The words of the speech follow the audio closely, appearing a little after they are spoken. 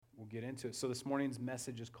get into it. So this morning's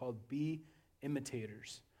message is called Be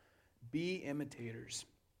Imitators. Be imitators.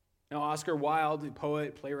 Now, Oscar Wilde, the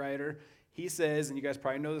poet, playwright, he says, and you guys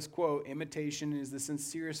probably know this quote, imitation is the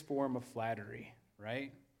sincerest form of flattery,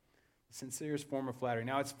 right? The sincerest form of flattery.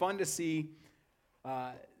 Now, it's fun to see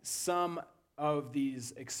some of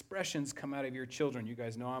these expressions come out of your children. You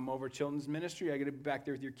guys know I'm over children's ministry. I get to be back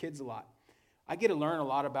there with your kids a lot. I get to learn a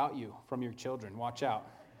lot about you from your children. Watch out.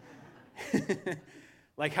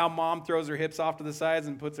 Like how mom throws her hips off to the sides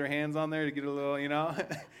and puts her hands on there to get a little,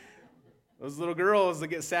 Those little girls that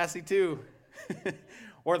get sassy too.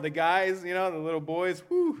 Or the guys, the little boys.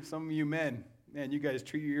 Whew, some of you men. Man, you guys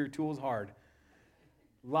treat your tools hard.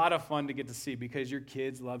 A lot of fun to get to see because your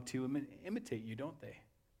kids love to imitate you, don't they?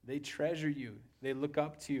 They treasure you. They look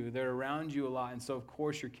up to you. They're around you a lot. And so, of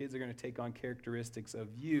course, your kids are going to take on characteristics of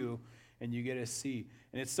you, and you get to see.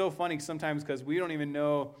 And it's so funny sometimes because we don't even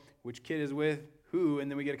know which kid is with who, and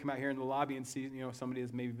then we get to come out here in the lobby and see, somebody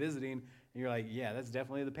is maybe visiting, and you're like, yeah, that's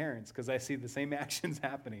definitely the parents because I see the same actions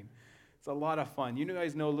happening. It's a lot of fun. You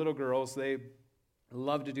guys know little girls, they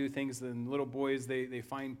love to do things, and little boys, they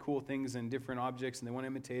find cool things in different objects, and they want to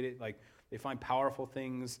imitate it. Like, they find powerful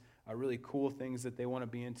things, really cool things that they want to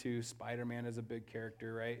be into. Spider-Man is a big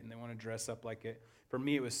character, right? And they want to dress up like it. For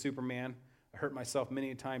me, it was Superman. I hurt myself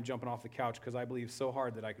many a time jumping off the couch because I believed so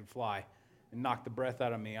hard that I could fly and knock the breath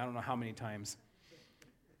out of me. I don't know how many times.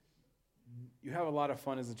 You have a lot of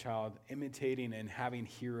fun as a child imitating and having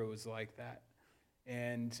heroes like that.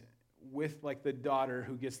 And with like the daughter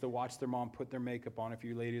who gets to watch their mom put their makeup on, if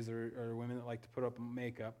you ladies or women that like to put up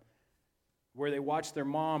makeup, where they watch their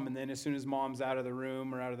mom, and then as soon as mom's out of the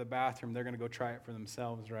room or out of the bathroom, they're going to go try it for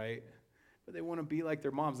themselves, right? But they want to be like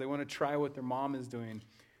their moms. They want to try what their mom is doing.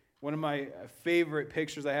 One of my favorite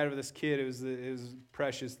pictures I had of this kid, it was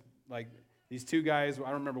precious. Like these two guys, I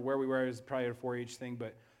don't remember where we were. It was probably a 4-H thing,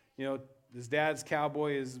 but his dad's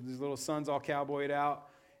cowboy, his little son's all cowboyed out,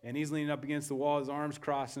 and he's leaning up against the wall, his arms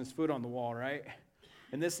crossed and his foot on the wall, right?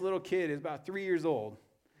 And this little kid is about 3 years old.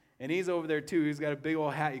 And he's over there, too. He's got a big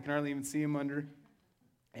old hat. You can hardly even see him under.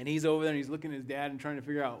 And he's over there, and he's looking at his dad and trying to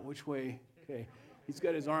figure out which way. Okay, he's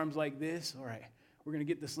got his arms like this. All right, we're going to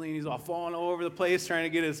get this lean. He's all falling all over the place trying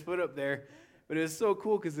to get his foot up there. But it was so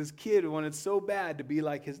cool because this kid wanted so bad to be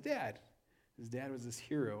like his dad. His dad was this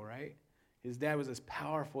hero, right? His dad was this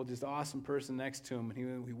powerful, just awesome person next to him.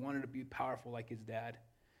 And he wanted to be powerful like his dad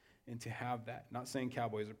and to have that. Not saying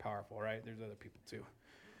cowboys are powerful, right? There's other people, too.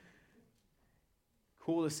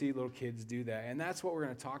 Cool to see little kids do that. And that's what we're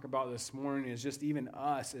going to talk about this morning is just even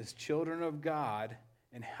us as children of God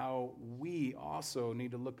and how we also need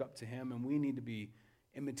to look up to him and we need to be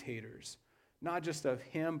imitators. Not just of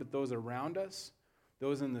him, but those around us,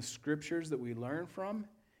 those in the scriptures that we learn from,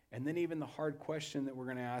 and then even the hard question that we're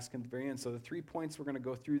going to ask at the very end. So the 3 points we're going to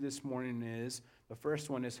go through this morning is, the first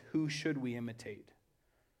one is, who should we imitate?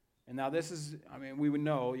 And now this is, we would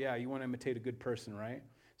know, yeah, you want to imitate a good person, right?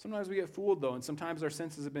 Sometimes we get fooled, though, and sometimes our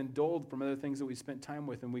senses have been dulled from other things that we spent time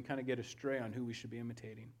with, and we kind of get astray on who we should be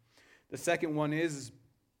imitating. The second one is,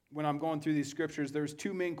 when I'm going through these scriptures, there's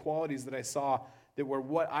 2 main qualities that I saw that were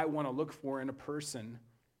what I want to look for in a person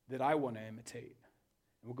that I want to imitate.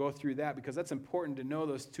 And we'll go through that because that's important to know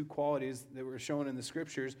those 2 qualities that were shown in the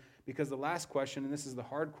scriptures, because the last question, and this is the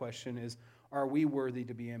hard question, is, are we worthy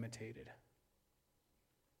to be imitated?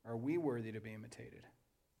 Are we worthy to be imitated?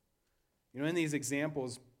 In these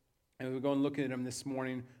examples, and we're going to look at them this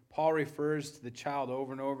morning, Paul refers to the child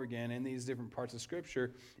over and over again in these different parts of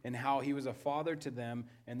Scripture and how he was a father to them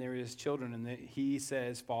and they're his children. And that he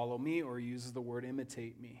says, follow me, or he uses the word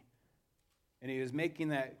imitate me. And he was making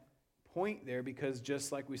that point there because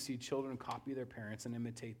just like we see children copy their parents and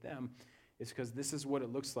imitate them, it's because this is what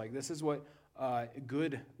it looks like. This is what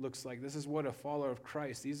good looks like. This is what a follower of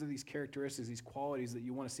Christ. These are these characteristics, these qualities that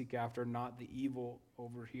you want to seek after, not the evil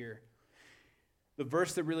over here. The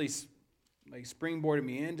verse that really springboarded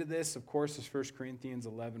me into this, of course, is 1 Corinthians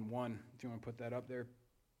 11:1. If you want to put that up there.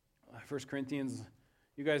 1 Corinthians,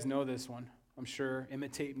 you guys know this one, I'm sure.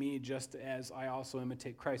 Imitate me just as I also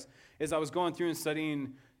imitate Christ. As I was going through and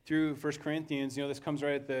studying through 1 Corinthians, this comes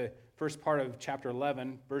right at the first part of chapter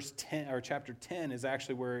 11. Verse 10, or chapter 10 is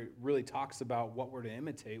actually where it really talks about what we're to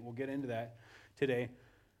imitate. We'll get into that today.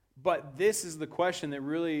 But this is the question that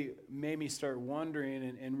really made me start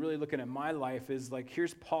wondering and really looking at my life is like,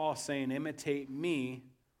 here's Paul saying, imitate me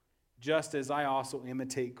just as I also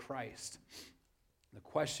imitate Christ. The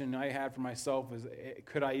question I had for myself is,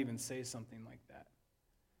 could I even say something like that?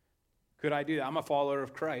 Could I do that? I'm a follower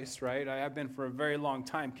of Christ, right? I have been for a very long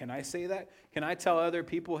time. Can I say that? Can I tell other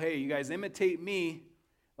people, hey, you guys imitate me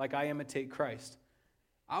like I imitate Christ?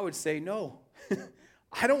 I would say no.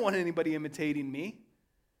 I don't want anybody imitating me,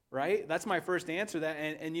 right? That's my first answer to that.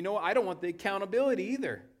 And you know what? I don't want the accountability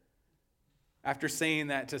either. After saying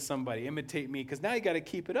that to somebody, imitate me, because now you got to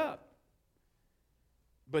keep it up.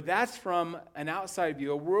 But that's from an outside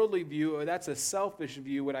view, a worldly view, or that's a selfish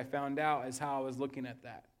view, what I found out is how I was looking at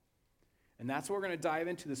that. And that's what we're going to dive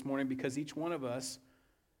into this morning, because each one of us,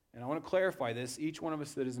 and I want to clarify this, each one of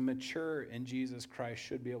us that is mature in Jesus Christ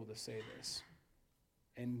should be able to say this.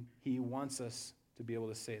 And he wants us to be able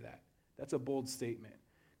to say that. That's a bold statement,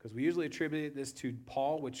 because we usually attribute this to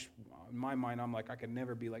Paul, which in my mind, I'm like, I could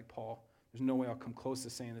never be like Paul. There's no way I'll come close to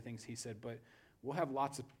saying the things he said, but we'll have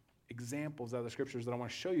lots of examples out of the scriptures that I want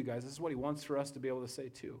to show you guys. This is what he wants for us to be able to say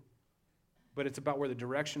too. But it's about where the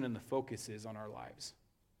direction and the focus is on our lives.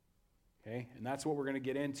 Okay? And that's what we're going to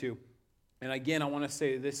get into. And again, I want to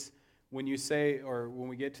say this, when you say, or when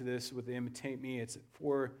we get to this with the imitate me, it's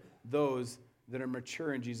for those that are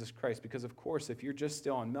mature in Jesus Christ. Because of course, if you're just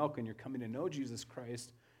still on milk and you're coming to know Jesus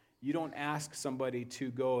Christ, you don't ask somebody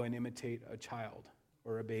to go and imitate a child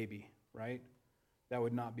or a baby, right? That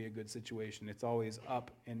would not be a good situation. It's always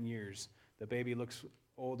up in years. The baby looks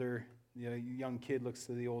older, the young kid looks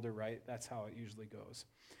to the older right. That's how it usually goes.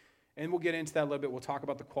 And we'll get into that a little bit. We'll talk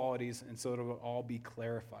about the qualities, and so it'll all be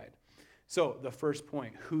clarified. So the first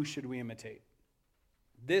point, who should we imitate?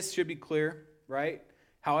 This should be clear, right?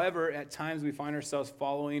 However, at times we find ourselves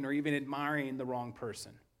following or even admiring the wrong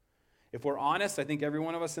person. If we're honest, I think every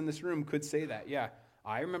one of us in this room could say that. Yeah,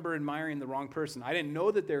 I remember admiring the wrong person. I didn't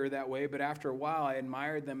know that they were that way, but after a while, I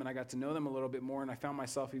admired them and I got to know them a little bit more, and I found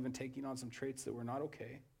myself even taking on some traits that were not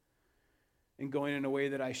okay and going in a way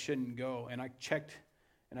that I shouldn't go. And I checked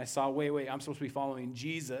and I saw, wait, I'm supposed to be following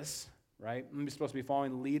Jesus, right? I'm supposed to be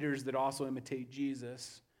following leaders that also imitate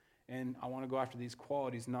Jesus, and I want to go after these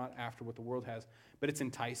qualities, not after what the world has. But it's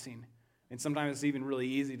enticing, and sometimes it's even really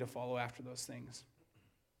easy to follow after those things.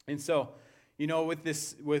 And so, you know,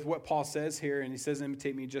 with what Paul says here, and he says,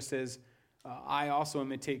 imitate me just as I also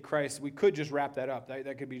imitate Christ, we could just wrap that up.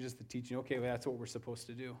 That could be just the teaching. Okay, well, that's what we're supposed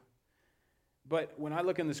to do. But when I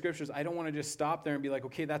look in the scriptures, I don't want to just stop there and be like,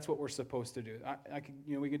 okay, that's what we're supposed to do.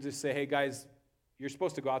 We could just say, hey, guys, you're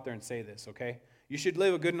supposed to go out there and say this, okay? You should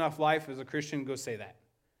live a good enough life as a Christian, go say that.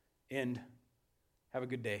 And have a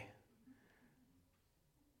good day.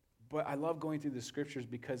 But I love going through the scriptures,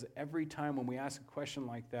 because every time when we ask a question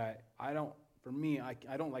like that, I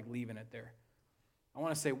don't like leaving it there. I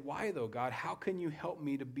want to say, why though, God? How can you help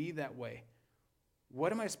me to be that way?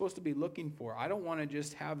 What am I supposed to be looking for? I don't want to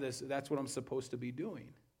just have this, that's what I'm supposed to be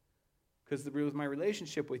doing. Because with my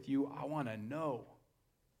relationship with you, I want to know.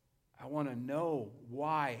 I want to know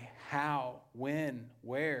why, how, when,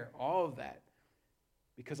 where, all of that.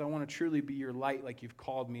 Because I want to truly be your light like you've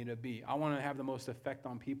called me to be. I want to have the most effect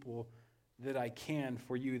on people that I can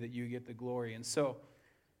for you, that you get the glory. And so,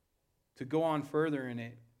 to go on further in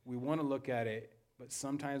it, we want to look at it, but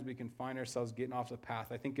sometimes we can find ourselves getting off the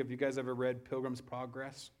path. I think, if you guys ever read Pilgrim's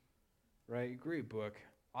Progress, right? Great book.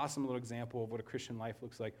 Awesome little example of what a Christian life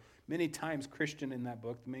looks like. Many times, Christian in that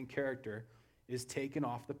book, the main character, is taken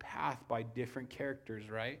off the path by different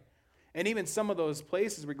characters, right? And even some of those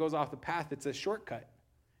places where he goes off the path, it's a shortcut.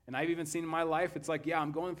 And I've even seen in my life, it's like, yeah,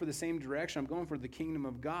 I'm going for the same direction. I'm going for the kingdom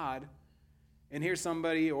of God. And here's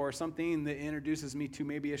somebody or something that introduces me to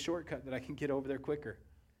maybe a shortcut that I can get over there quicker.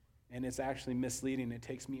 And it's actually misleading. It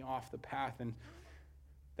takes me off the path. And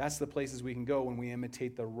that's the places we can go when we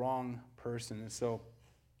imitate the wrong person. And so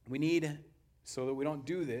we need, so that we don't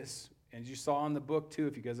do this, and as you saw in the book too,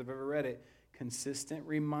 if you guys have ever read it, consistent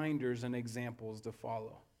reminders and examples to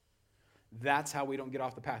follow. That's how we don't get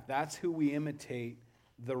off the path. That's who we imitate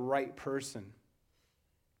the right person,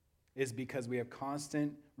 is because we have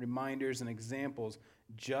constant reminders and examples,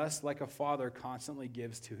 just like a father constantly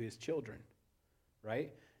gives to his children,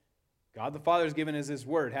 right? God the Father has given us his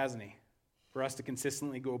word, hasn't he? For us to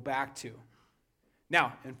consistently go back to.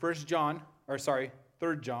 Now, in 3 John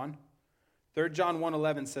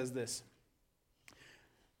 1:11 says this.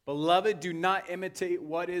 Beloved, do not imitate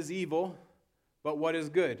what is evil, but what is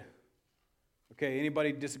good. Okay,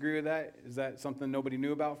 anybody disagree with that? Is that something nobody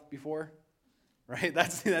knew about before? Right?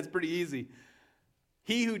 That's pretty easy.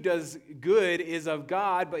 He who does good is of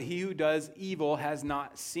God, but he who does evil has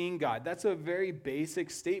not seen God. That's a very basic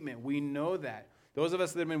statement. We know that. Those of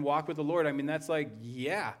us that have been walking with the Lord, that's like,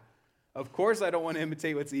 yeah, of course I don't want to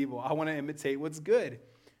imitate what's evil. I want to imitate what's good.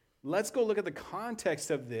 Let's go look at the context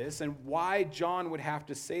of this and why John would have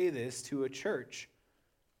to say this to a church.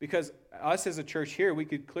 Because us as a church here, we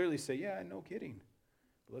could clearly say, yeah, no kidding.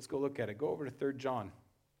 But let's go look at it. Go over to 3 John.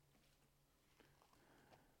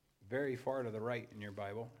 Very far to the right in your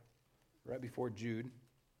Bible, right before Jude.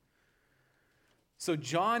 So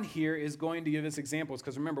John here is going to give us examples,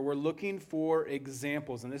 because remember, we're looking for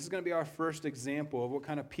examples, and this is going to be our first example of what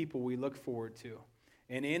kind of people we look forward to.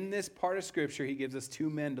 And in this part of Scripture, he gives us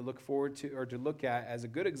two men to look forward to, or to look at as a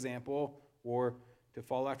good example, or to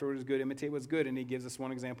follow after what is good, imitate what's good, and he gives us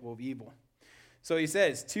one example of evil. So he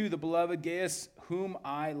says, to the beloved Gaius, whom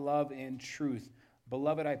I love in truth.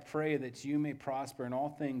 Beloved, I pray that you may prosper in all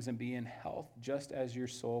things and be in health, just as your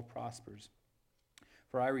soul prospers.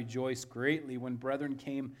 For I rejoiced greatly when brethren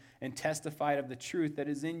came and testified of the truth that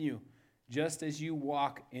is in you, just as you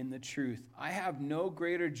walk in the truth. I have no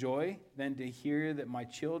greater joy than to hear that my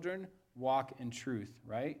children walk in truth,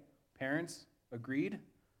 right? Parents, agreed?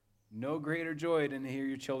 No greater joy than to hear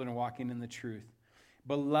your children walking in the truth.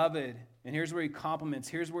 Beloved, and here's where he compliments,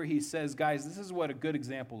 here's where he says, guys, this is what a good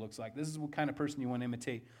example looks like. This is what kind of person you want to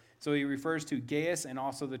imitate. So he refers to Gaius and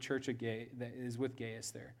also the church of Gaius that is with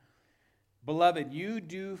Gaius there. Beloved, you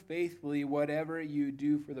do faithfully whatever you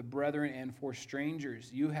do for the brethren and for strangers.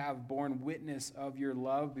 You have borne witness of your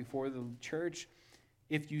love before the church.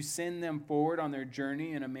 If you send them forward on their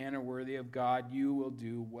journey in a manner worthy of God, you will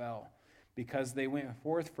do well, because they went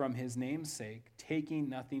forth from his name's sake, taking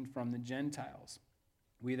nothing from the Gentiles.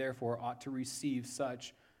 We therefore ought to receive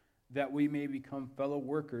such that we may become fellow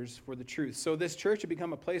workers for the truth. So this church had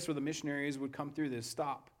become a place where the missionaries would come through this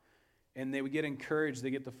stop. And they would get encouraged. They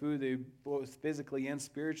get the food, they both physically and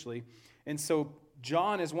spiritually. And so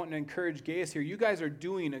John is wanting to encourage Gaius here. You guys are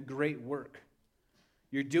doing a great work.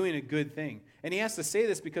 You're doing a good thing. And he has to say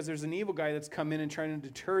this because there's an evil guy that's come in and trying to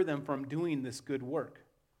deter them from doing this good work.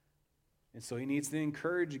 And so he needs to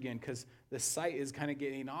encourage again, because the sight is kind of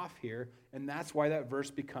getting off here. And that's why that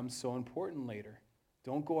verse becomes so important later.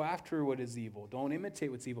 Don't go after what is evil. Don't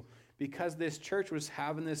imitate what's evil. Because this church was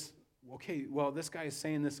having this, okay, well, this guy is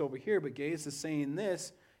saying this over here, but Gaius is saying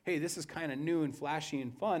this. Hey, this is kind of new and flashy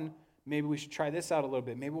and fun. Maybe we should try this out a little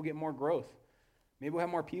bit. Maybe we'll get more growth. Maybe we'll have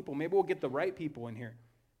more people. Maybe we'll get the right people in here.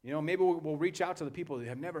 You know, maybe we'll reach out to the people that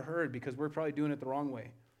have never heard, because we're probably doing it the wrong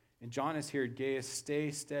way. And John is here, Gaius, stay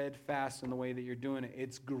steadfast in the way that you're doing it.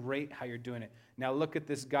 It's great how you're doing it. Now look at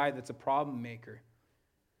this guy that's a problem maker.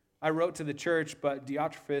 I wrote to the church, but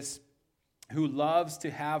Diotrephes, who loves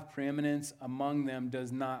to have preeminence among them,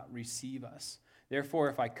 does not receive us. Therefore,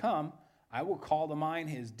 if I come, I will call to mind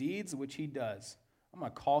his deeds, which he does. I'm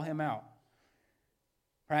going to call him out.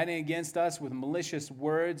 Prating against us with malicious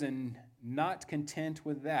words, and not content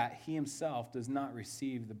with that, he himself does not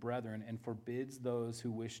receive the brethren and forbids those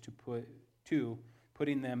who wish to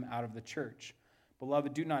putting them out of the church.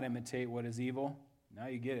 Beloved, do not imitate what is evil. Now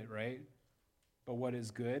you get it, right? But what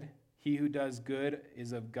is good? He who does good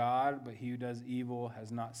is of God, but he who does evil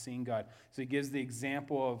has not seen God. So he gives the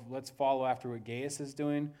example of, let's follow after what Gaius is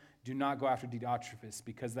doing. Do not go after Diotrephes,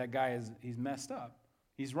 because that guy he's messed up.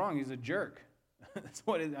 He's wrong. He's a jerk. That's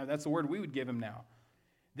the word we would give him now.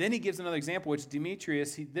 Then he gives another example, which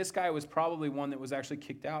Demetrius, this guy was probably one that was actually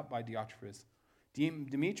kicked out by Diotrephes.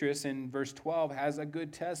 Demetrius, in verse 12, has a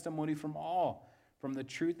good testimony from all, from the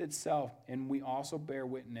truth itself, and we also bear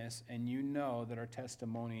witness, and you know that our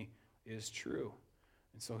testimony is true.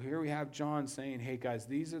 And so here we have John saying, hey guys,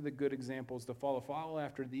 these are the good examples to follow. Follow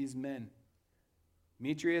after these men.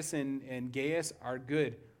 Demetrius and Gaius are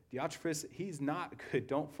good. Diotrephes, he's not good.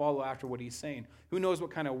 Don't follow after what he's saying. Who knows what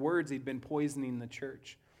kind of words he'd been poisoning the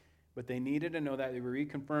church. But they needed to know that. They were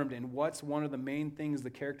reconfirmed. And what's one of the main things, the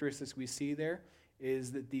characteristics we see there,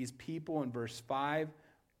 is that these people in verse 5,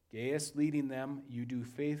 Gaius leading them, you do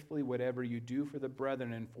faithfully whatever you do for the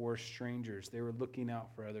brethren and for strangers. They were looking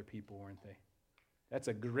out for other people, weren't they? That's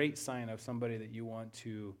a great sign of somebody that you want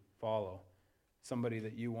to follow, somebody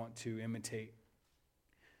that you want to imitate.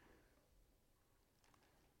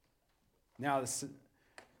 Now,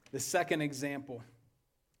 the second example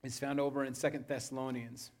is found over in 2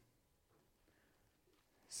 Thessalonians.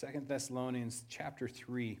 2 Thessalonians chapter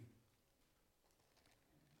 3.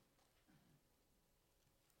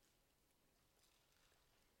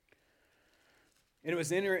 And it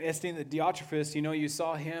was interesting that Diotrephes, you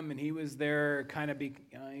saw him and he was there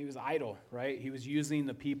he was idle, right? He was using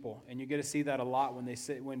the people. And you get to see that a lot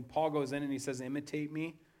when Paul goes in and he says, imitate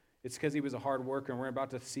me. It's because he was a hard worker, and we're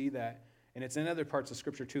about to see that. And it's in other parts of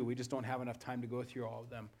Scripture too. We just don't have enough time to go through all of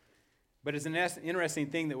them. But it's an interesting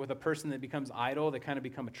thing that with a person that becomes idle, they kind of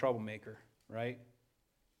become a troublemaker, right?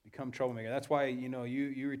 Become troublemaker. That's why,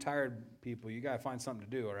 you retired people, you got to find something to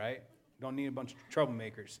do, all right? You don't need a bunch of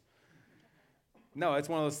troublemakers. No, it's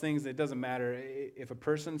one of those things that doesn't matter. If a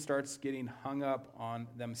person starts getting hung up on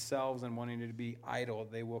themselves and wanting to be idle,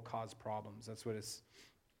 they will cause problems. That's what it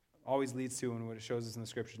always leads to and what it shows us in the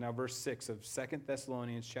Scriptures. Now, verse 6 of 2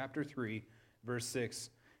 Thessalonians chapter 3, verse 6.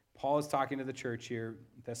 Paul is talking to the church here,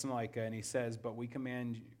 Thessalonica, and he says, "But we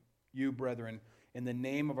command you, brethren, in the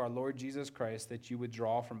name of our Lord Jesus Christ, that you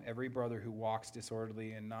withdraw from every brother who walks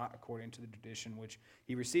disorderly and not according to the tradition which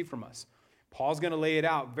he received from us." Paul's going to lay it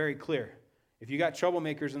out very clear. If you got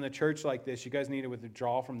troublemakers in the church like this, you guys need to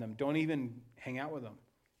withdraw from them. Don't even hang out with them.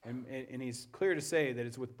 And he's clear to say that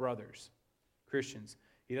it's with brothers, Christians.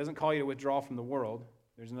 He doesn't call you to withdraw from the world.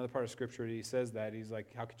 There's another part of Scripture that he says that. He's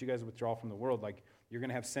like, how could you guys withdraw from the world? Like, you're going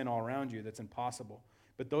to have sin all around you. That's impossible.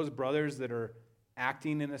 But those brothers that are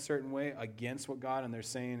acting in a certain way against what God, and they're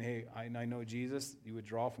saying, hey, I know Jesus, you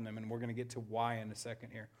withdraw from them. And we're going to get to why in a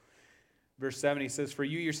second here. Verse 7, he says, "For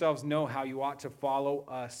you yourselves know how you ought to follow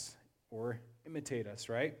us," or imitate us,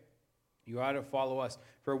 right? "You ought to follow us.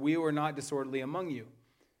 For we were not disorderly among you,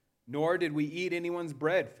 nor did we eat anyone's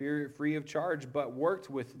bread free of charge, but worked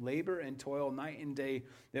with labor and toil night and day,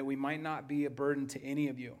 that we might not be a burden to any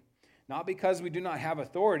of you. Not because we do not have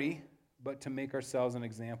authority, but to make ourselves an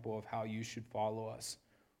example of how you should follow us."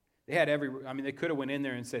 They had they could have went in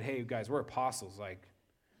there and said, "Hey, guys, we're apostles. Like,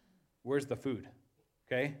 where's the food?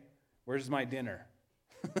 Okay? Where's my dinner?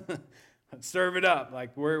 Serve it up.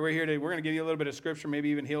 Like, we're going to give you a little bit of scripture, maybe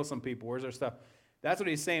even heal some people. Where's our stuff?" That's what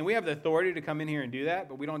he's saying. We have the authority to come in here and do that,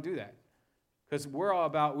 but we don't do that. Because we're all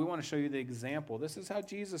about, we want to show you the example. This is how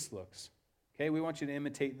Jesus looks. Okay, we want you to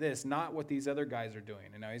imitate this, not what these other guys are doing.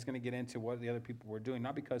 And now he's going to get into what the other people were doing,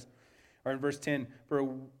 not because, or in verse 10,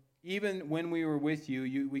 "For even when we were with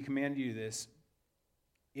you, we commanded you this.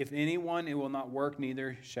 If anyone it will not work,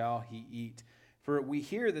 neither shall he eat. For we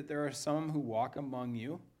hear that there are some who walk among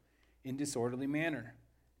you in disorderly manner,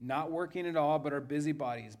 not working at all, but are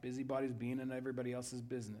busybodies." Busybodies being in everybody else's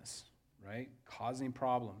business, right? Causing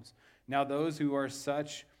problems. "Now those who are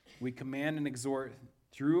such, we command and exhort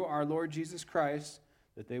through our Lord Jesus Christ,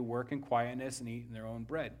 that they work in quietness and eat in their own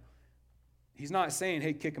bread." He's not saying,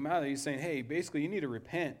 hey, kick them out of there. He's saying, hey, basically you need to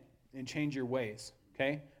repent and change your ways,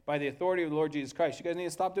 okay? By the authority of the Lord Jesus Christ, you guys need to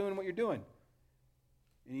stop doing what you're doing.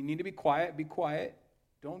 And you need to be quiet. Be quiet.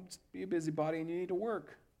 Don't be a busybody, and you need to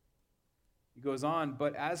work. He goes on,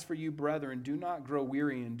 "But as for you, brethren, do not grow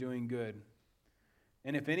weary in doing good.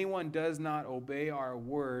 And if anyone does not obey our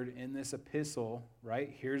word in this epistle," right?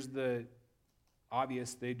 Here's the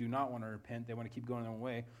obvious. They do not want to repent. They want to keep going their own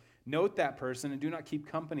way. "Note that person and do not keep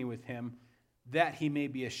company with him, that he may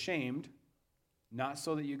be ashamed." Not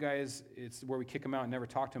so that you guys, it's where we kick him out and never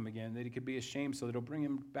talk to him again, that he could be ashamed so that it'll bring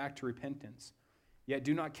him back to repentance. "Yet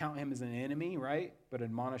do not count him as an enemy," right? "But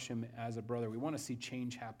admonish him as a brother." We want to see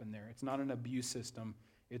change happen there. It's not an abuse system.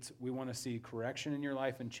 We want to see correction in your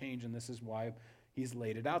life and change, and this is why he's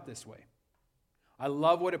laid it out this way. I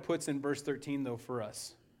love what it puts in verse 13, though, for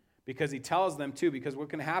us. Because he tells them, too, because what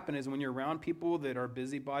can happen is when you're around people that are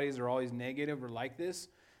busybodies or always negative or like this,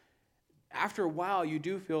 after a while you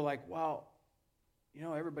do feel like, well,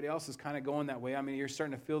 everybody else is kind of going that way. I mean, you're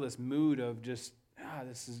starting to feel this mood of just,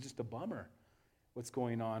 this is just a bummer. What's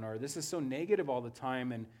going on, or this is so negative all the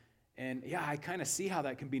time, and yeah, I kind of see how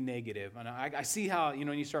that can be negative, and I see how,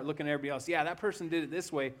 when you start looking at everybody else, yeah, that person did it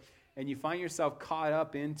this way, and you find yourself caught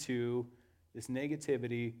up into this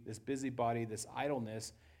negativity, this busybody, this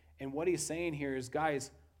idleness, and what he's saying here is,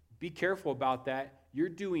 guys, be careful about that. You're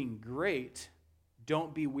doing great.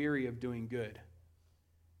 Don't be weary of doing good.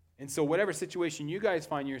 And so whatever situation you guys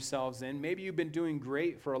find yourselves in, maybe you've been doing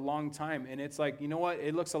great for a long time, and it's like, you know what?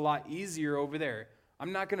 It looks a lot easier over there.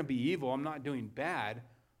 I'm not going to be evil. I'm not doing bad.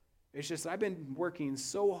 It's just I've been working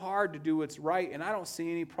so hard to do what's right, and I don't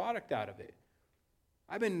see any product out of it.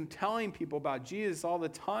 I've been telling people about Jesus all the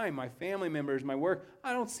time, my family members, my work.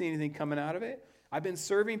 I don't see anything coming out of it. I've been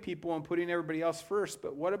serving people and putting everybody else first,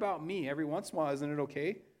 but what about me? Every once in a while, isn't it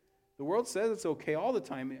okay? The world says it's okay all the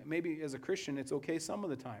time. Maybe as a Christian, it's okay some of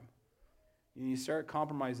the time. And you start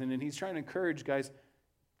compromising, and he's trying to encourage guys,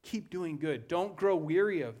 keep doing good. Don't grow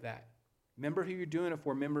weary of that. Remember who you're doing it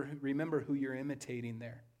for. Remember who you're imitating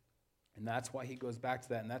there. And that's why he goes back to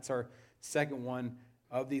that. And that's our second one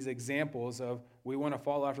of these examples of we want to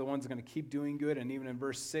follow after the ones that are going to keep doing good. And even in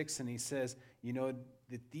verse 6, and he says,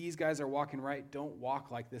 that these guys are walking right. Don't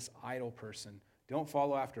walk like this idle person. Don't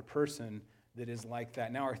follow after a person that is like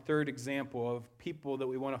that. Now, our third example of people that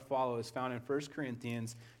we want to follow is found in 1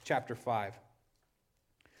 Corinthians chapter 5.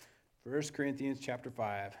 1 Corinthians chapter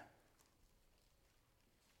 5.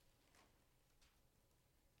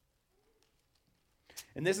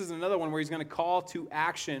 And this is another one where he's going to call to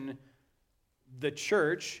action the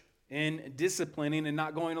church in disciplining and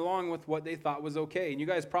not going along with what they thought was okay. And you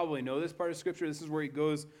guys probably know this part of Scripture. This is where he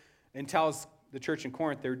goes and tells the church in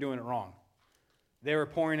Corinth they were doing it wrong. They were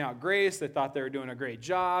pouring out grace. They thought they were doing a great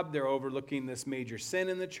job. They were overlooking this major sin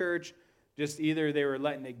in the church. Just either they were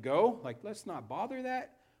letting it go, like, let's not bother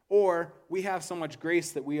that, or we have so much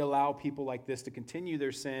grace that we allow people like this to continue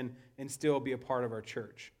their sin and still be a part of our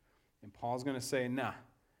church. And Paul's going to say, nah,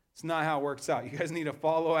 it's not how it works out. You guys need to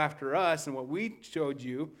follow after us and what we showed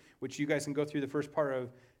you, which you guys can go through the first part of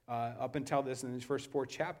up until this in these first 4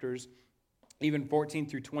 chapters. Even 14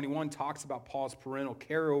 through 21 talks about Paul's parental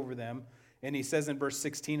care over them. And he says in verse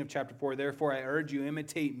 16 of chapter 4, therefore I urge you,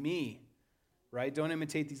 imitate me. Right? Don't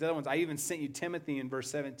imitate these other ones. I even sent you Timothy in verse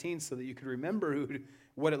 17 so that you could remember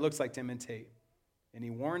what it looks like to imitate. And he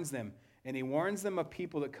warns them. And he warns them of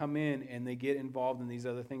people that come in and they get involved in these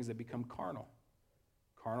other things that become carnal.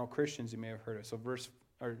 Carnal Christians, you may have heard it. So verse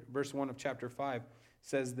 1 of chapter 5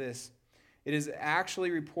 says this. It is actually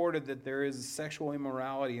reported that there is sexual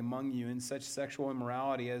immorality among you, and such sexual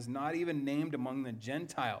immorality as not even named among the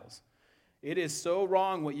Gentiles. It is so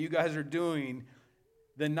wrong what you guys are doing.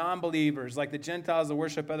 The non-believers, like the Gentiles that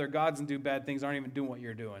worship other gods and do bad things, aren't even doing what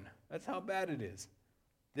you're doing. That's how bad it is.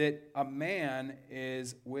 That a man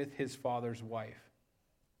is with his father's wife,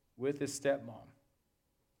 with his stepmom.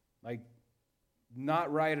 Like,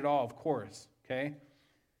 not right at all, of course, okay?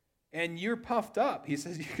 And you're puffed up. He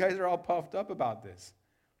says you guys are all puffed up about this.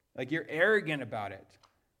 Like, you're arrogant about it.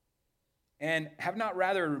 And have not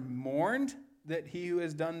rather mourned that he who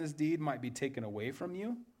has done this deed might be taken away from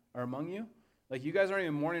you or among you? Like, you guys aren't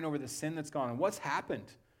even mourning over the sin that's gone on. What's happened?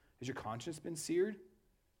 Has your conscience been seared?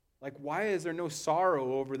 Like, why is there no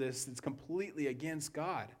sorrow over this that's completely against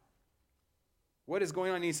God? What is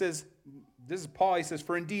going on? He says, this is Paul, he says,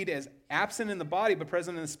 for indeed, as absent in the body but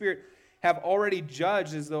present in the spirit, have already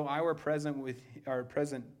judged as though I were present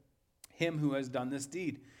him who has done this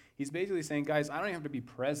deed. He's basically saying, guys, I don't even have to be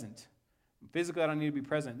present. Physically, I don't need to be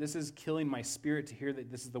present. This is killing my spirit to hear that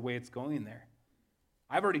this is the way it's going there.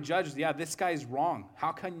 I've already judged, yeah, this guy's wrong.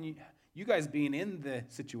 How can you guys being in the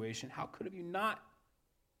situation, how could have you not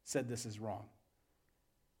said this is wrong?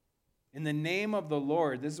 In the name of the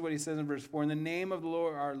Lord, this is what he says in verse 4, in the name of the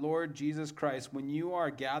Lord, our Lord Jesus Christ, when you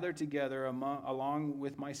are gathered together along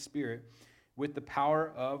with my spirit, with the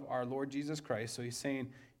power of our Lord Jesus Christ. So he's saying,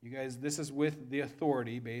 you guys, this is with the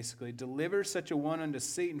authority, basically. Deliver such a one unto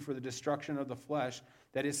Satan for the destruction of the flesh,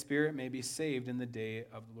 that his spirit may be saved in the day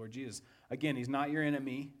of the Lord Jesus. Again, he's not your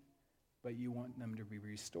enemy, but you want them to be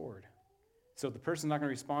restored. So if the person's not going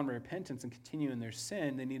to respond by repentance and continue in their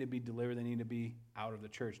sin, they need to be delivered. They need to be out of the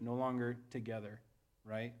church, no longer together,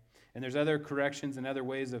 right? And there's other corrections and other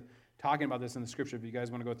ways of talking about this in the scripture if you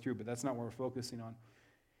guys want to go through, but that's not what we're focusing on.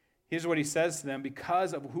 Here's what he says to them.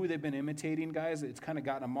 Because of who they've been imitating, guys, it's kind of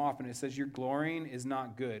gotten them off, and it says your glorying is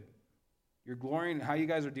not good. Your glorying, how you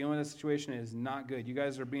guys are dealing with this situation is not good. You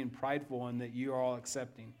guys are being prideful in that you are all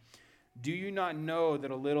accepting. Do you not know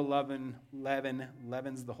that a little leaven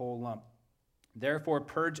leavens the whole lump? Therefore,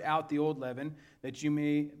 purge out the old leaven, that you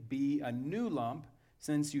may be a new lump,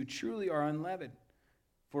 since you truly are unleavened.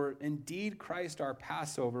 For indeed Christ our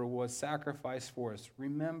Passover was sacrificed for us.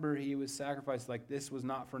 Remember, he was sacrificed like this was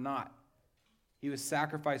not for naught. He was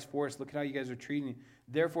sacrificed for us. Look at how you guys are treating him.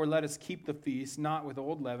 Therefore, let us keep the feast, not with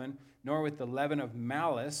old leaven, nor with the leaven of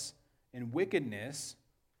malice and wickedness,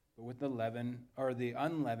 but with the leaven, or the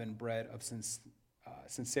unleavened bread of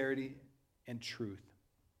sincerity and truth.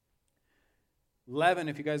 Leaven,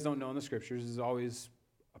 if you guys don't know in the scriptures, is always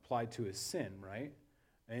applied to as sin, right?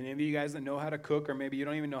 And any of you guys that know how to cook, or maybe you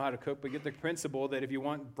don't even know how to cook, but get the principle that if you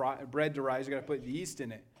want bread to rise, you got to put yeast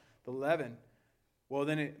in it, the leaven. Well,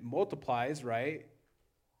 then it multiplies, right?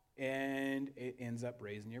 And it ends up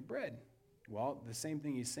raising your bread. Well, the same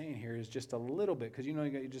thing he's saying here is just a little bit, because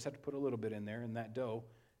you just have to put a little bit in there in that dough,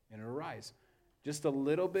 and it'll rise. Just a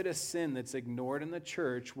little bit of sin that's ignored in the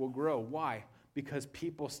church will grow. Why? Because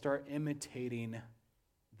people start imitating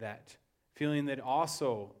that, feeling that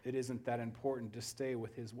also it isn't that important to stay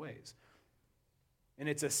with his ways. And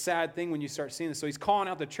it's a sad thing when you start seeing this. So he's calling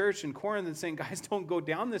out the church in Corinth and saying, guys, don't go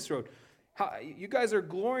down this road. You guys are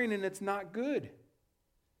glorying and it's not good.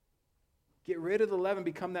 Get rid of the leaven,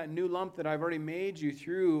 become that new lump that I've already made you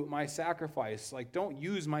through my sacrifice. Like, don't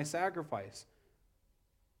use my sacrifice.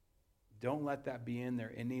 Don't let that be in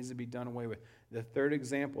there. It needs to be done away with. The third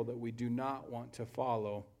example that we do not want to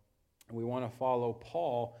follow, and we want to follow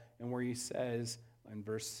Paul, and where he says in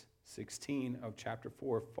verse 16 of chapter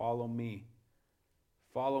 4, follow me.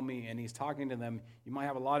 Follow me. And he's talking to them. You might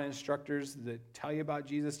have a lot of instructors that tell you about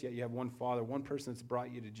Jesus, yet you have one Father, one person that's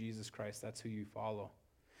brought you to Jesus Christ. That's who you follow.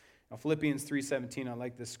 Now, Philippians 3:17, I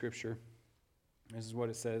like this scripture. This is what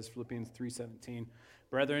it says, Philippians 3:17.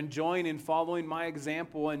 Brethren, join in following my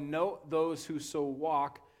example and note those who so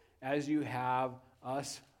walk as you have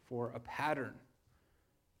us for a pattern.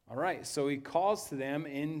 All right, so he calls to them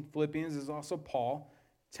in Philippians, is also Paul,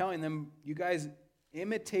 telling them, you guys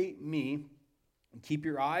imitate me and keep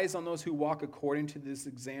your eyes on those who walk according to this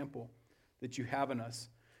example that you have in us.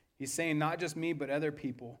 He's saying not just me, but other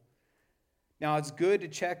people. Now, it's good to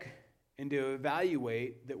check and to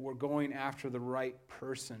evaluate that we're going after the right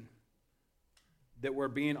person, that we're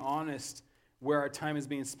being honest where our time is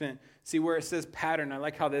being spent. See, where it says pattern, I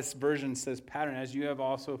like how this version says pattern, as you have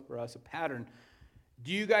also for us a pattern.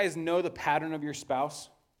 Do you guys know the pattern of your spouse,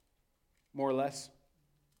 more or less?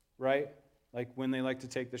 Right? Like when they like to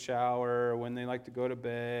take the shower, when they like to go to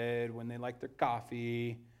bed, when they like their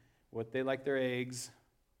coffee, what they like their eggs,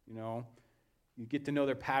 You get to know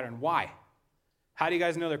their pattern. Why? How do you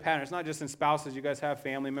guys know their pattern? It's not just in spouses. You guys have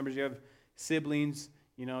family members. You have siblings.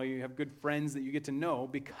 You have good friends that you get to know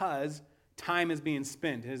because time is being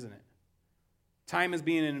spent, isn't it? Time is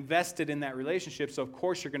being invested in that relationship, so of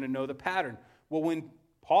course you're going to know the pattern. Well, when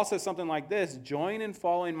Paul says something like this, join in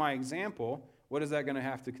following my example, what is that going to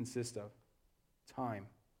have to consist of? Time.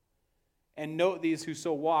 And note these who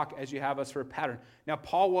so walk as you have us for a pattern. Now,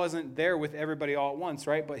 Paul wasn't there with everybody all at once,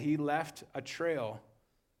 right? But he left a trail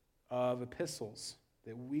of epistles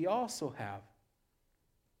that we also have.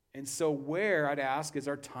 And so where, I'd ask, is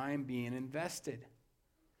our time being invested?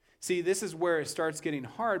 See, this is where it starts getting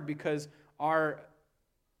hard because our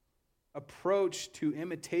approach to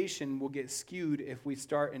imitation will get skewed if we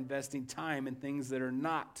start investing time in things that are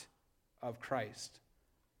not of Christ.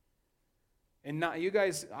 And not you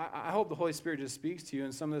guys, I hope the Holy Spirit just speaks to you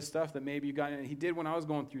and some of the stuff that maybe you got in. He did when I was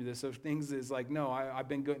going through this. Of things is like, no, I've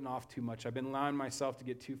been getting off too much. I've been allowing myself to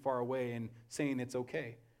get too far away and saying it's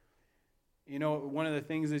okay. One of the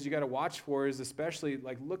things is you got to watch for is especially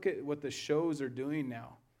like look at what the shows are doing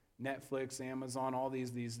now. Netflix, Amazon, all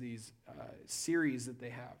these series that they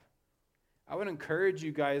have. I would encourage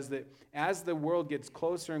you guys that as the world gets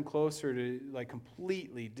closer and closer to like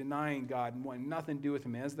completely denying God and wanting nothing to do with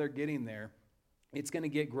Him, as they're getting there, it's going to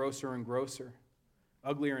get grosser and grosser,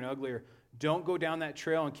 uglier and uglier. Don't go down that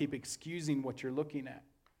trail and keep excusing what you're looking at.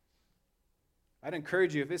 I'd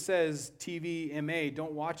encourage you, if it says TV MA,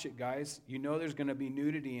 don't watch it, guys. You know there's going to be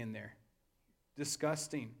nudity in there.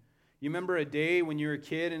 Disgusting. You remember a day when you were a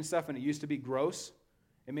kid and stuff and it used to be gross?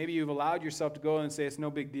 And maybe you've allowed yourself to go and say it's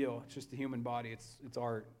no big deal. It's just the human body. It's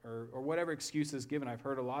art. Or whatever excuse is given. I've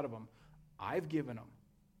heard a lot of them. I've given them.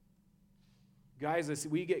 Guys, as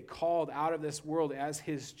we get called out of this world as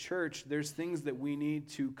His church, there's things that we need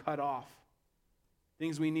to cut off.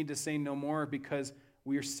 Things we need to say no more because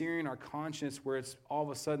we are searing our conscience where it's all of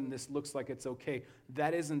a sudden this looks like it's okay.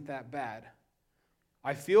 That isn't that bad.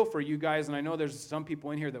 I feel for you guys, and I know there's some people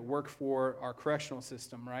in here that work for our correctional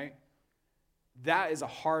system, right? That is a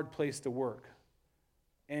hard place to work.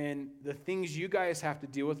 And the things you guys have to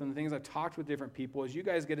deal with and the things I've talked with different people is you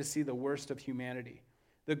guys get to see the worst of humanity.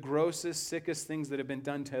 The grossest, sickest things that have been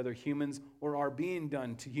done to other humans or are being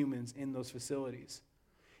done to humans in those facilities.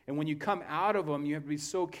 And when you come out of them, you have to be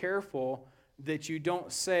so careful that you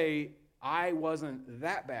don't say, I wasn't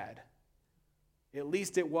that bad. At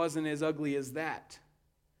least it wasn't as ugly as that.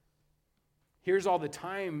 Here's all the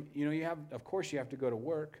time, of course you have to go to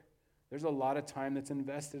work. There's a lot of time that's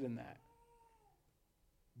invested in that.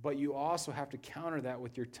 But you also have to counter that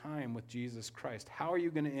with your time with Jesus Christ. How are you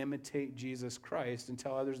going to imitate Jesus Christ and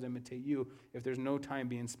tell others to imitate you if there's no time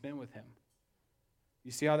being spent with Him? You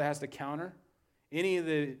see how that has to counter? Any of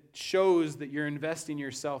the shows that you're investing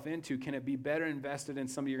yourself into, can it be better invested in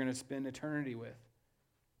somebody you're going to spend eternity with?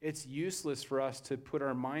 It's useless for us to put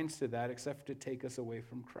our minds to that except to take us away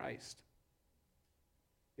from Christ.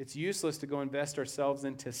 It's useless to go invest ourselves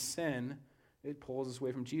into sin. It pulls us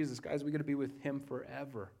away from Jesus. Guys, we got to be with Him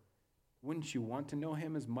forever. Wouldn't you want to know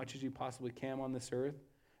Him as much as you possibly can on this earth?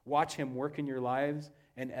 Watch Him work in your lives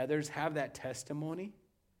and others have that testimony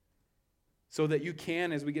so that you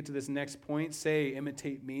can, as we get to this next point, say,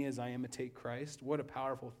 imitate me as I imitate Christ. What a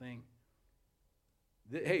powerful thing.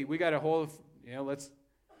 Hey, we got a whole,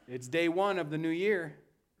 it's day one of the new year.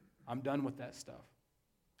 I'm done with that stuff.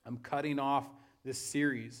 I'm cutting off this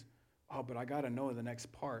series. Oh, but I got to know the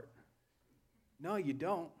next part. No, you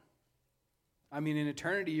don't. In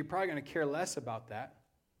eternity, you're probably going to care less about that.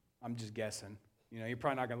 I'm just guessing. You're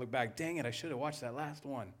probably not going to look back, dang it, I should have watched that last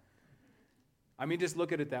one. Just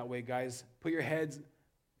look at it that way, guys. Put your heads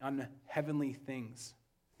on heavenly things.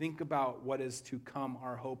 Think about what is to come,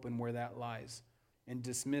 our hope, and where that lies. And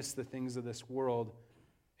dismiss the things of this world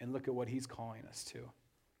and look at what He's calling us to.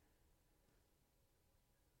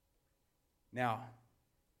 Now,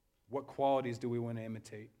 what qualities do we want to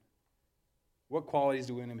imitate? What qualities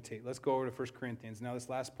do we want to imitate? Let's go over to 1 Corinthians. Now, this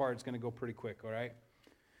last part is going to go pretty quick, all right?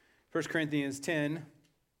 1 Corinthians 10,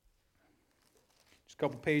 Just a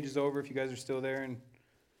couple pages over if you guys are still there. And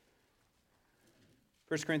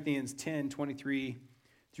 1 Corinthians 10, 23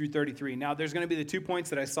 through 33. Now, there's going to be the 2 points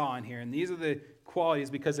that I saw in here. And these are the qualities,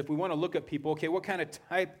 because if we want to look at people, okay, what kind of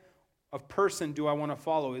type of person do I want to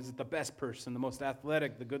follow? Is it the best person, the most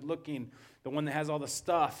athletic, the good looking, the one that has all the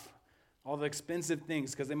stuff, all the expensive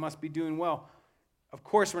things, because they must be doing well? Of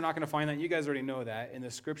course, we're not going to find that. You guys already know that in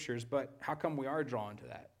the scriptures, but how come we are drawn to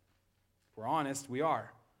that? If we're honest, we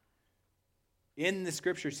are. In the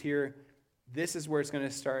scriptures here, this is where it's going to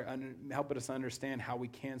start helping us understand how we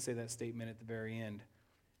can say that statement at the very end.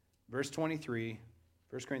 Verse 23,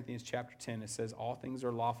 1 Corinthians chapter 10, it says, all things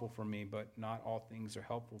are lawful for me, but not all things are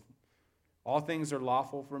helpful. All things are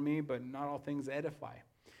lawful for me, but not all things edify.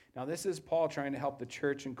 Now, this is Paul trying to help the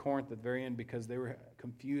church in Corinth at the very end, because they were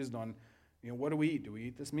confused on, what do we eat? Do we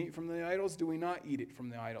eat this meat from the idols? Do we not eat it from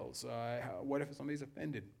the idols? What if somebody's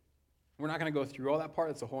offended? We're not going to go through all that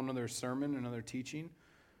part. It's a whole other sermon, another teaching.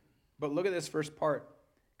 But look at this first part,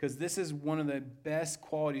 because this is one of the best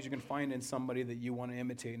qualities you can find in somebody that you want to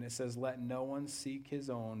imitate. And it says, let no one seek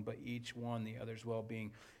his own, but each one the other's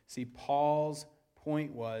well-being. See, Paul's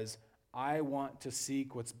point was, I want to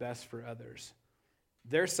seek what's best for others.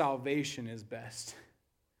 Their salvation is best.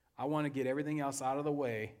 I want to get everything else out of the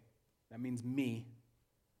way. That means me.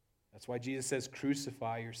 That's why Jesus says,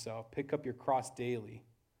 crucify yourself. Pick up your cross daily.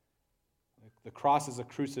 The cross is a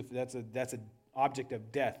crucifix. That's an object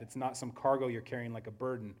of death. It's not some cargo you're carrying like a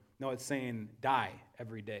burden. No, it's saying die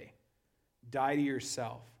every day. Die to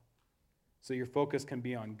yourself. So your focus can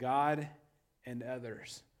be on God and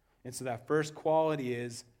others. And so that first quality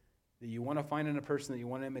is that you want to find in a person that you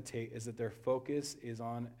want to imitate is that their focus is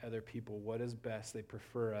on other people. What is best? They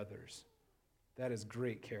prefer others. That is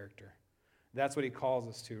great character. That's what he calls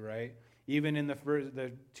us to, right? Even in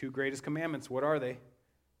the 2 greatest commandments, what are they?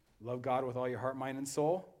 Love God with all your heart, mind, and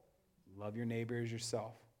soul. Love your neighbor as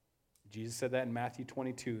yourself. Jesus said that in Matthew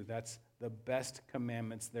 22. That's the best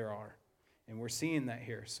commandments there are. And we're seeing that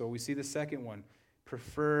here. So we see the second one.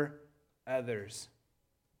 Prefer others.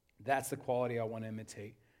 That's the quality I want to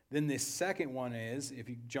imitate. Then the second one is, if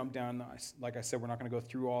you jump down, like I said, we're not going to go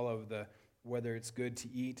through all of the whether it's good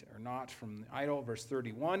to eat or not from the idol. Verse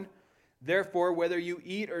 31. Therefore, whether you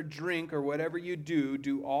eat or drink or whatever you do,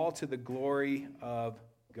 do all to the glory of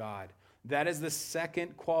God. That is the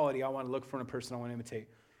second quality I want to look for in a person I want to imitate.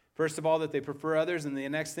 First of all, that they prefer others, and the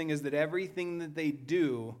next thing is that everything that they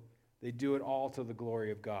do it all to the glory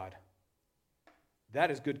of God.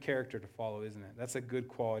 That is good character to follow, isn't it? That's a good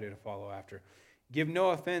quality to follow after. Give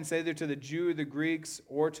no offense either to the Jew, the Greeks,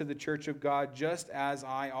 or to the church of God, just as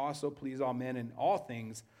I also please all men in all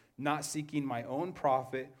things, not seeking my own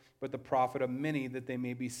profit, but the profit of many, that they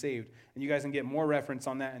may be saved. And you guys can get more reference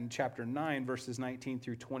on that in chapter 9, verses 19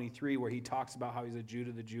 through 23, where he talks about how he's a Jew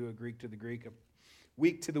to the Jew, a Greek to the Greek, a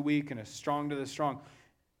weak to the weak, and a strong to the strong.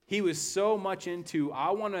 He was so much into,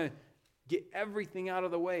 I want to get everything out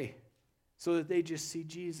of the way so that they just see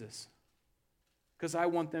Jesus, because I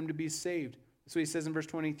want them to be saved. So he says in verse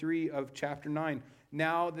 23 of chapter 9,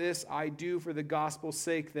 now this I do for the gospel's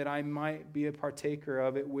sake, that I might be a partaker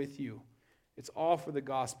of it with you. It's all for the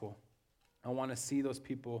gospel. I want to see those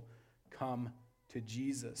people come to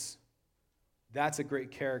Jesus. That's a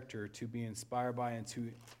great character to be inspired by and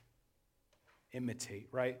to imitate,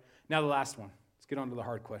 right? Now the last one. Let's get on to the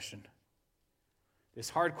hard question. This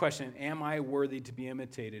hard question, am I worthy to be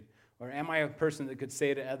imitated? Or am I a person that could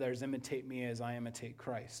say to others, imitate me as I imitate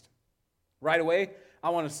Christ? Right away, I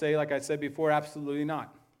want to say, like I said before, absolutely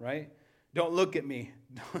not, right? Don't look at me.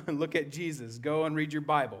 Look at Jesus. Go and read your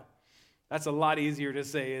Bible. That's a lot easier to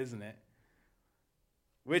say, isn't it?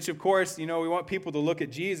 Which, of course, we want people to look at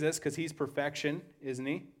Jesus because he's perfection, isn't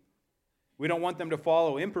he? We don't want them to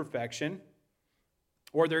follow imperfection,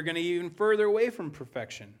 or they're going to even further away from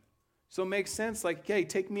perfection. So it makes sense, like, okay,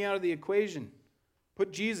 take me out of the equation.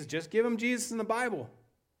 Put Jesus, just give him Jesus in the Bible.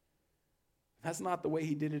 That's not the way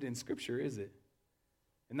he did it in Scripture, is it?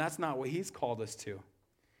 And that's not what he's called us to.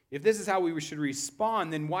 If this is how we should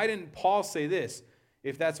respond, then why didn't Paul say this?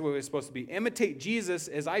 If that's what we're supposed to be. Imitate Jesus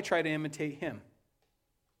as I try to imitate him.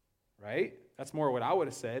 Right? That's more what I would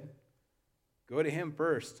have said. Go to him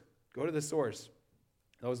first. Go to the source.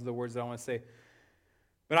 Those are the words that I want to say.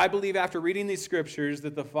 But I believe after reading these scriptures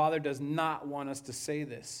that the Father does not want us to say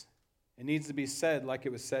this. It needs to be said like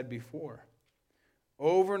it was said before.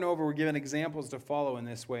 Over and over, we're given examples to follow in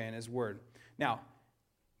this way in his word. Now,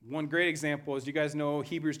 one great example is, you guys know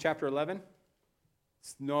Hebrews chapter 11?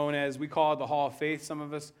 It's known as, we call it the Hall of Faith, some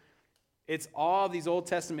of us. It's all these Old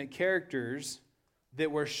Testament characters that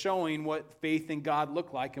were showing what faith in God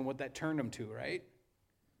looked like and what that turned them to, right?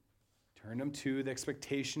 Turned them to the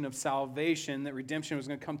expectation of salvation, that redemption was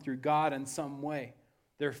going to come through God in some way.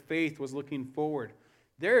 Their faith was looking forward.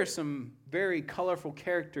 There are some very colorful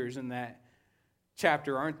characters in that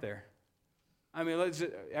chapter, aren't there? I mean,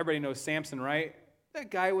 everybody knows Samson, right?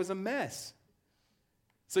 That guy was a mess.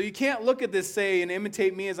 So you can't look at this, say, and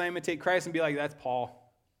imitate me as I imitate Christ and be like, that's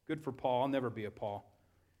Paul. Good for Paul. I'll never be a Paul.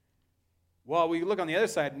 Well, we look on the other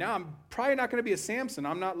side. Now, I'm probably not going to be a Samson.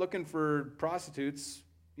 I'm not looking for prostitutes,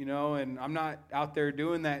 and I'm not out there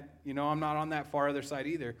doing that. I'm not on that far other side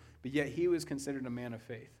either. But yet he was considered a man of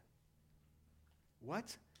faith.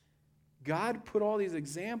 What? God put all these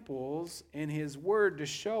examples in his word to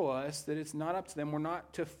show us that it's not up to them. We're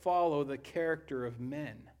not to follow the character of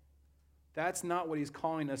men. That's not what he's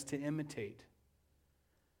calling us to imitate.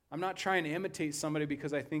 I'm not trying to imitate somebody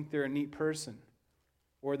because I think they're a neat person,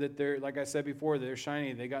 or that they're, like I said before, they're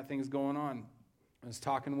shiny, they got things going on. I was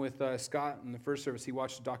talking with Scott in the first service. He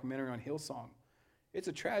watched a documentary on Hillsong. It's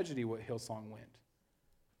a tragedy what Hillsong went.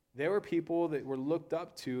 There were people that were looked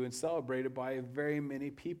up to and celebrated by very many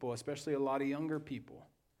people, especially a lot of younger people.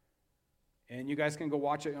 And you guys can go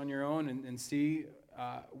watch it on your own and see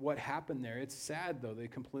what happened there. It's sad, though. They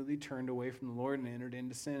completely turned away from the Lord and entered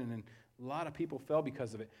into sin, and a lot of people fell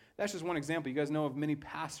because of it. That's just one example. You guys know of many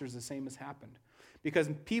pastors the same has happened. Because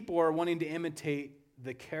people are wanting to imitate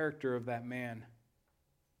the character of that man,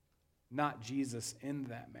 not Jesus in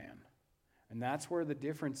that man. And that's where the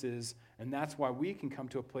difference is, and that's why we can come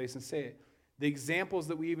to a place and say it. The examples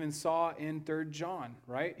that we even saw in 3 John,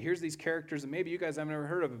 right? Here's these characters that maybe you guys haven't ever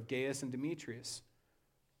heard of Gaius and Demetrius.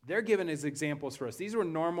 They're given as examples for us. These were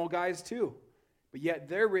normal guys too, but yet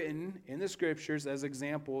they're written in the scriptures as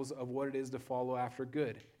examples of what it is to follow after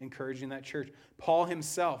good, encouraging that church. Paul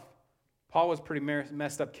himself, Paul was a pretty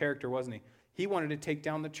messed up character, wasn't he? He wanted to take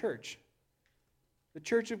down the church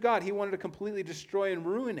of God. He wanted to completely destroy and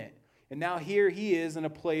ruin it. And now here he is in a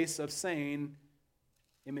place of saying,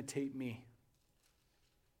 imitate me.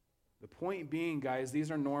 The point being, guys,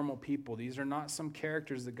 these are normal people. These are not some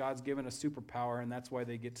characters that God's given a superpower, and that's why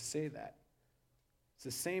they get to say that. It's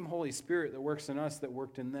the same Holy Spirit that works in us that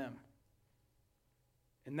worked in them.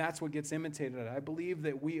 And that's what gets imitated. I believe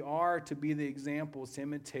that we are to be the examples to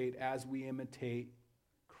imitate as we imitate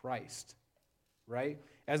Christ, right?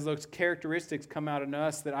 As those characteristics come out in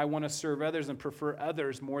us, that I want to serve others and prefer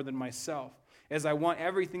others more than myself. As I want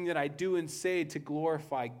everything that I do and say to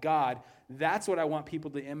glorify God, that's what I want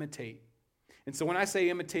people to imitate. And so when I say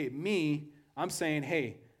imitate me, I'm saying,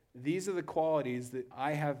 hey, these are the qualities that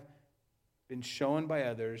I have been shown by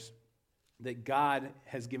others that God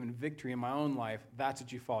has given victory in my own life. That's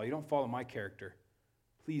what you follow. You don't follow my character.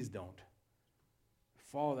 Please don't.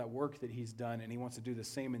 Follow that work that he's done, and he wants to do the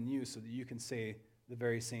same in you so that you can say the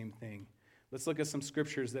very same thing. Let's look at some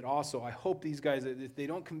scriptures that also, I hope these guys, if they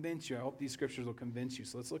don't convince you, I hope these scriptures will convince you.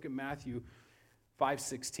 So let's look at Matthew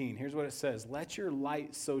 5:16. Here's what it says. Let your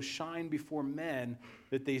light so shine before men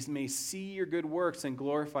that they may see your good works and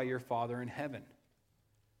glorify your Father in heaven.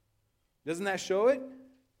 Doesn't that show it?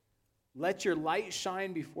 Let your light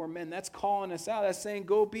shine before men. That's calling us out. That's saying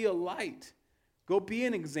go be a light. Go be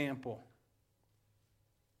an example.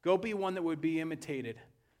 Go be one that would be imitated,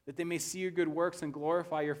 that they may see your good works and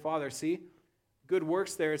glorify your Father. See? Good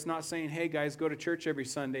works there, it's not saying, hey guys, go to church every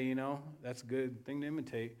Sunday, That's a good thing to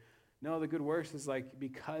imitate. No, the good works is like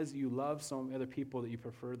because you love so many other people that you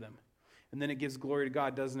prefer them. And then it gives glory to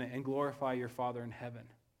God, doesn't it? And glorify your Father in heaven.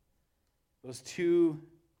 Those two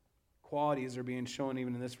qualities are being shown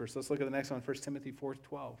even in this verse. Let's look at the next one, 1 Timothy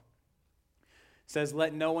 4:12. It says,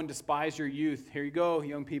 let no one despise your youth. Here you go,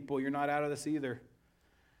 young people. You're not out of this either.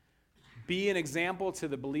 Be an example to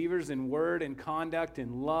the believers in word and conduct,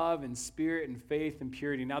 in love and spirit and faith and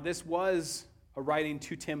purity. Now, this was a writing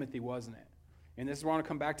to Timothy, wasn't it? And this is where I want to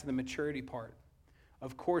come back to the maturity part.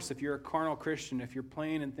 Of course, if you're a carnal Christian, if you're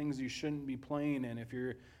playing in things you shouldn't be playing in, if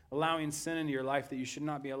you're allowing sin into your life that you should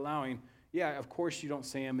not be allowing, yeah, of course you don't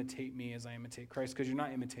say imitate me as I imitate Christ, because you're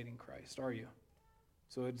not imitating Christ, are you?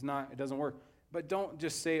 So it doesn't work. But don't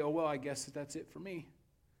just say, oh, well, I guess that's it for me.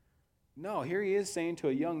 No, here he is saying to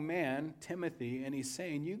a young man, Timothy, and he's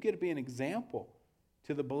saying, you get to be an example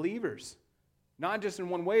to the believers. Not just in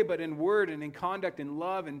one way, but in word and in conduct and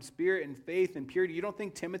love and spirit and faith and purity. You don't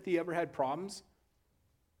think Timothy ever had problems?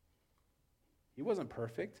 He wasn't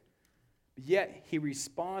perfect. But yet, he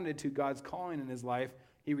responded to God's calling in his life.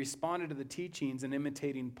 He responded to the teachings and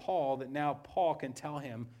imitating Paul, that now Paul can tell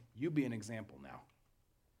him, you be an example now.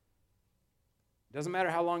 It doesn't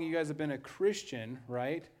matter how long you guys have been a Christian,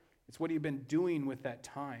 right? It's what you've been doing with that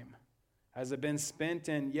time. Has it been spent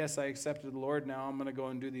in, yes, I accepted the Lord, now I'm going to go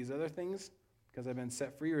and do these other things because I've been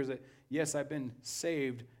set free? Or is it, yes, I've been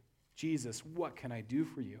saved, Jesus, what can I do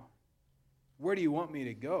for you? Where do you want me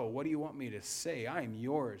to go? What do you want me to say? I am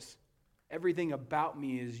yours. Everything about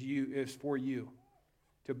me is for you,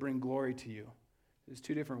 to bring glory to you. There's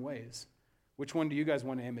two different ways. Which one do you guys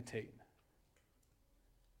want to imitate?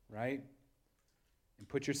 Right? And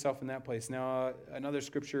put yourself in that place. Now, another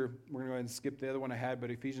scripture, we're going to go ahead and skip the other one I had, but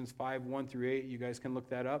Ephesians 5, 1 through 8, you guys can look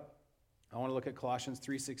that up. I want to look at Colossians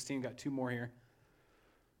 3:16, got two more here.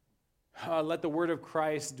 Let the word of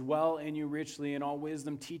Christ dwell in you richly in all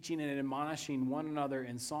wisdom, teaching and admonishing one another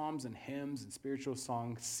in psalms and hymns and spiritual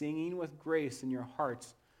songs, singing with grace in your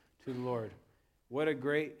hearts to the Lord. What a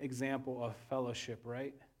great example of fellowship,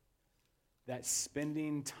 right? That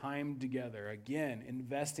spending time together. Again,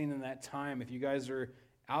 investing in that time. If you guys are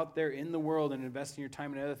out there in the world and investing your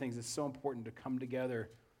time in other things, it's so important to come together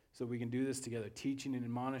so we can do this together, teaching and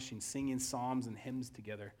admonishing, singing psalms and hymns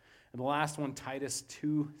together. And the last one, Titus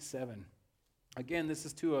 2:7. Again, this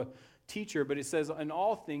is to a teacher, but it says, in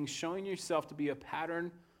all things, showing yourself to be a pattern,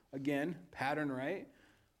 again, pattern, right,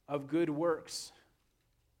 of good works.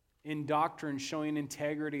 In doctrine, showing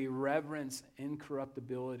integrity, reverence,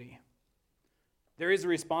 incorruptibility. There is a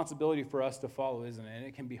responsibility for us to follow, isn't it? And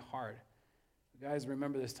it can be hard. But guys,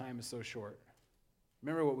 remember this time is so short.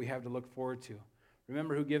 Remember what we have to look forward to.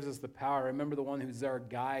 Remember who gives us the power. Remember the one who's our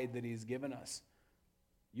guide that he's given us.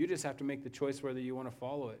 You just have to make the choice whether you want to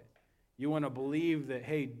follow it. You want to believe that,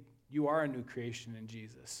 hey, you are a new creation in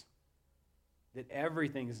Jesus. That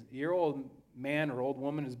your old man or old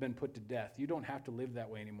woman has been put to death. You don't have to live that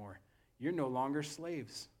way anymore. You're no longer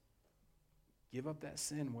slaves. Give up that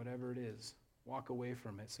sin, whatever it is. Walk away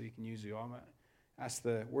from it so he can use you. I'm going to ask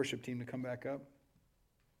the worship team to come back up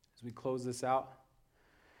as we close this out.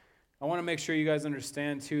 I want to make sure you guys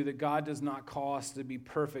understand, too, that God does not call us to be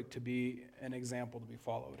perfect, to be an example to be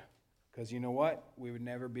followed. Because you know what? We would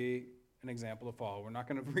never be an example to follow. We're not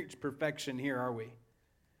going to reach perfection here, are we?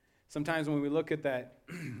 Sometimes when we look at that,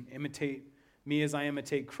 imitate me as I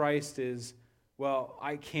imitate Christ is, well,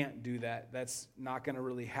 I can't do that. That's not going to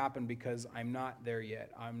really happen because I'm not there yet.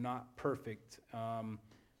 I'm not perfect.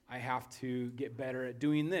 I have to get better at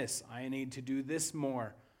doing this. I need to do this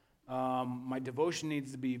more. My devotion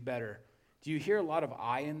needs to be better. Do you hear a lot of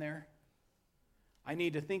I in there? I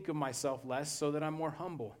need to think of myself less so that I'm more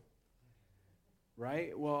humble.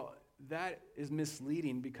 Right? Well, that is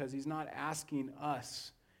misleading because he's not asking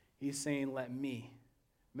us. He's saying, let me.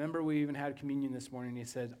 Remember, we even had communion this morning. He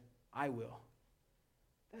said, I will.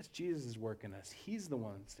 That's Jesus' work in us. He's the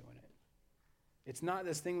one that's doing it. It's not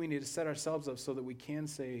this thing we need to set ourselves up so that we can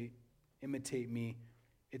say, imitate me.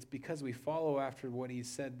 It's because we follow after what he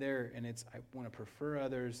said there, and it's, I want to prefer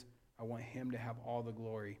others. I want him to have all the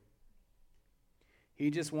glory. He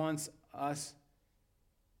just wants us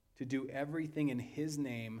to do everything in his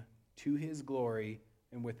name to his glory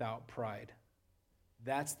and without pride.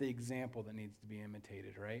 That's the example that needs to be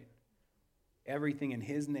imitated, right? Everything in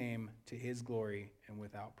his name to his glory and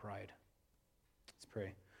without pride. Let's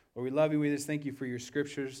pray. Lord, we love you. We just thank you for your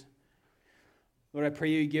scriptures. Lord, I pray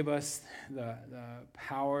you give us the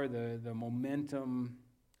power, the momentum,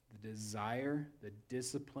 the desire, the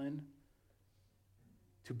discipline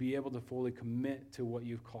to be able to fully commit to what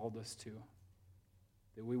you've called us to.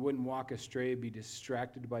 That we wouldn't walk astray, be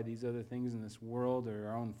distracted by these other things in this world or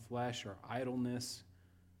our own flesh or idleness,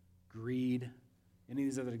 greed, any of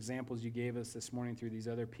these other examples you gave us this morning through these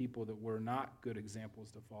other people that were not good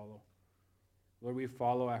examples to follow. Lord, we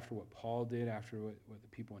follow after what Paul did, after what the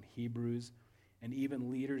people in Hebrews, and even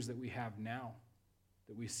leaders that we have now,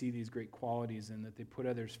 that we see these great qualities in, that they put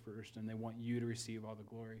others first and they want you to receive all the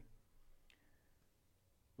glory.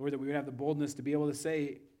 Lord, that we would have the boldness to be able to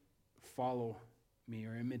say, follow me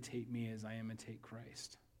or imitate me as I imitate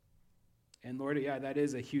Christ. And Lord, yeah, that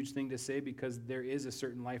is a huge thing to say because there is a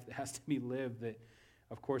certain life that has to be lived that,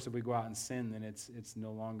 of course, if we go out and sin, then it's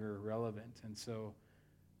no longer relevant. And so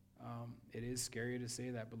it is scary to say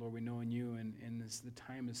that, but Lord, we know in you, and the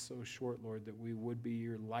time is so short, Lord, that we would be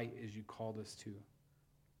your light as you called us to.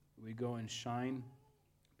 We go and shine.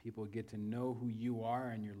 People get to know who you are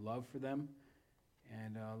and your love for them.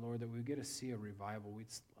 And Lord, that we get to see a revival. We'd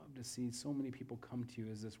love to see so many people come to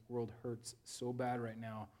you as this world hurts so bad right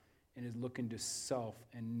now and is looking to self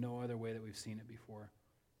and no other way that we've seen it before.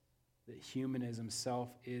 That humanism, self,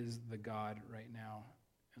 is the God right now.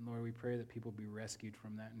 And Lord, we pray that people be rescued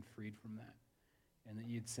from that and freed from that. And that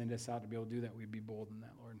you'd send us out to be able to do that. We'd be bold in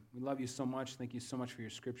that, Lord. We love you so much. Thank you so much for your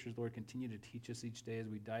scriptures, Lord. Continue to teach us each day as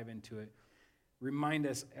we dive into it. Remind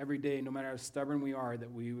us every day, no matter how stubborn we are,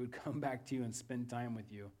 that we would come back to you and spend time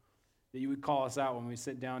with you. That you would call us out when we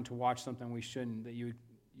sit down to watch something we shouldn't. That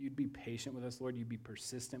you'd be patient with us, Lord. You'd be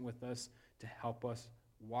persistent with us to help us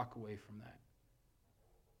walk away from that.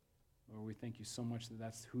 Lord, we thank you so much that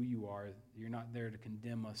that's who you are. You're not there to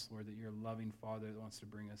condemn us, Lord, that you're a loving Father that wants to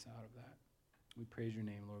bring us out of that. We praise your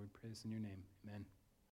name, Lord. We praise in your name. Amen.